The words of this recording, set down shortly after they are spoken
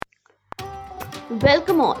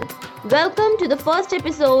Welcome all. Welcome to the first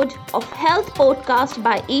episode of Health Podcast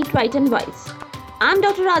by Eat Right and Wise. I'm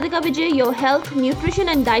Dr. Radhika Vijay, your health, nutrition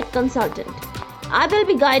and diet consultant. I will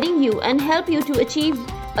be guiding you and help you to achieve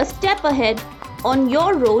a step ahead on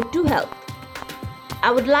your road to health.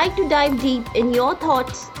 I would like to dive deep in your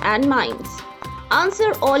thoughts and minds,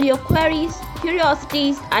 answer all your queries,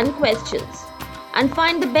 curiosities and questions, and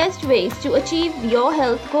find the best ways to achieve your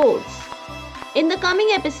health goals. In the coming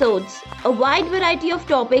episodes, a wide variety of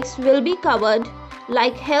topics will be covered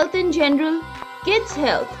like health in general, kids'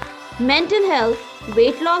 health, mental health,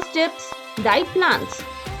 weight loss tips, diet plans,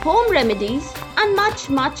 home remedies, and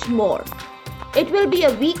much more. It will be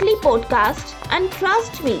a weekly podcast, and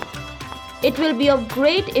trust me, it will be of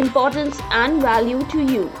great importance and value to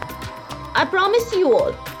you. I promise you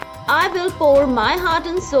all, I will pour my heart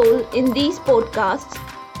and soul in these podcasts,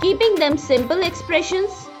 keeping them simple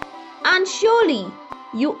expressions, and surely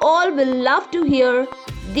you all will love to hear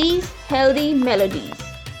these healthy melodies.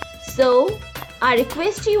 So, I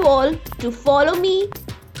request you all to follow me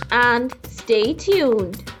and stay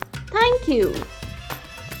tuned. Thank you.